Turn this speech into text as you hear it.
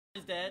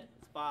Is Dead.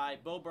 It's by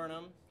Bo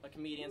Burnam, a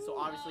comedian, so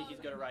obviously he's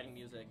good at writing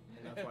music,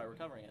 and that's why we're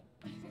covering it.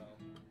 So,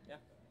 yeah.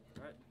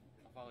 All right.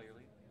 I'll follow your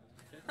lead.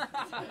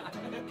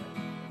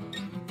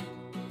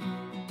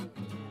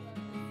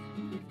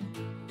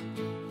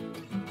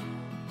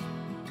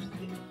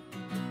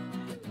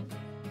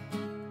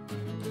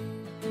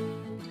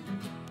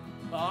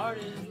 Art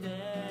is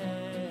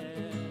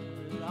dead.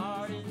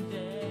 Art is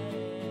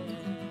dead.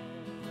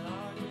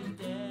 Art is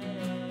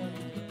dead.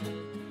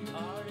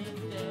 Art is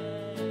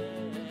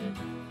dead.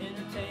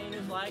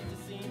 Entertainers like to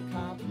seem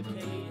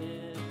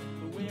complicated,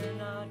 but we're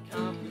not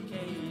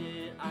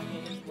complicated. I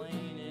can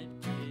explain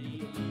it pretty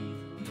easily.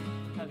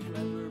 Have you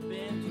ever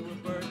been to a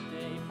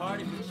birthday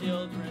party for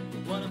children?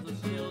 One of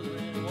those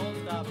children won't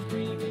stop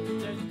screaming.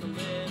 There's just a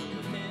little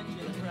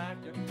attention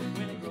attractor.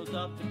 When it grows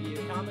up to be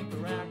a comic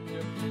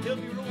actor, he'll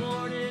be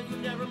rewarded for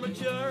never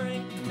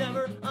maturing,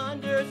 never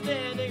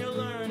understanding or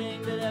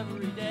learning that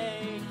every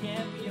day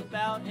can't be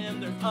about him.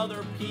 There's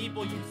other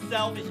people, you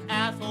selfish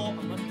asshole.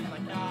 I must be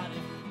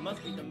psychotic, I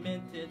must be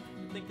demented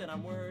to think that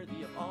I'm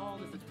worthy of all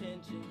this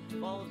attention,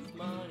 of all of this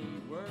money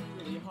you worked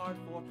really hard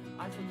for.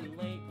 I stayed in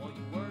late while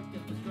you worked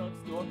at the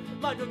drugstore.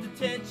 My drug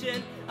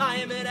detention, I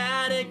am an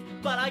addict,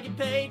 but I get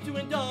paid to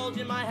indulge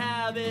in my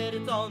habit.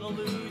 It's all an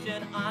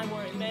illusion. I'm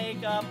wearing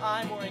makeup,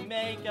 I'm wearing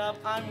makeup,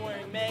 I'm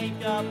wearing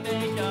makeup,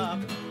 makeup.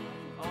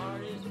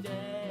 Art is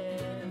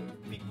dead.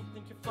 People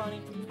think you're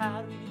funny.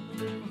 How do we get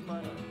the people's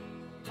money?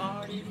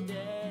 Art is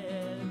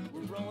dead.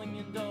 We're rolling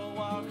in dough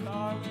while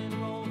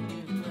Carlin rolls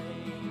in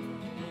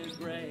his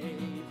grave,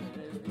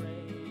 in his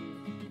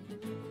grave.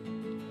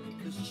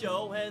 The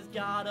show has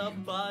got a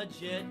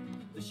budget.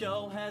 The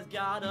show has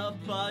got a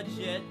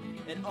budget.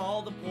 And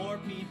all the poor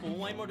people,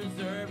 way more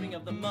deserving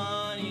of the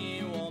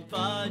money, won't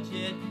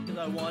budget. Cause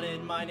I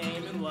wanted my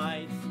name in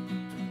lights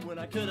when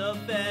I could have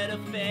fed a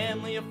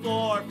family of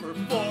 4 for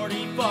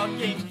 40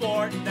 fucking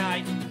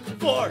fortnights.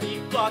 40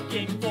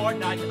 fucking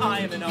fortnights. I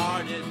am an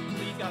artist,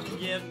 please God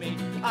forgive me.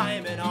 I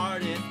am an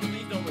artist,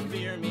 please don't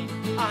revere me.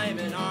 I am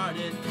an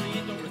artist,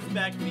 please don't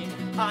respect me.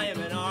 I am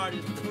an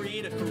artist,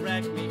 free to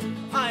correct me.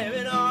 I am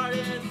an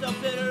artist,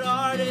 self-centered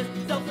artist,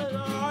 self-centered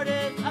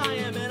artist. I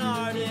am an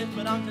artist,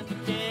 but I'm just a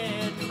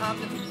kid. I'm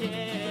just a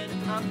kid,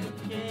 I'm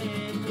just a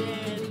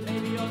kid.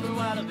 Maybe you'll grow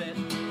out of it.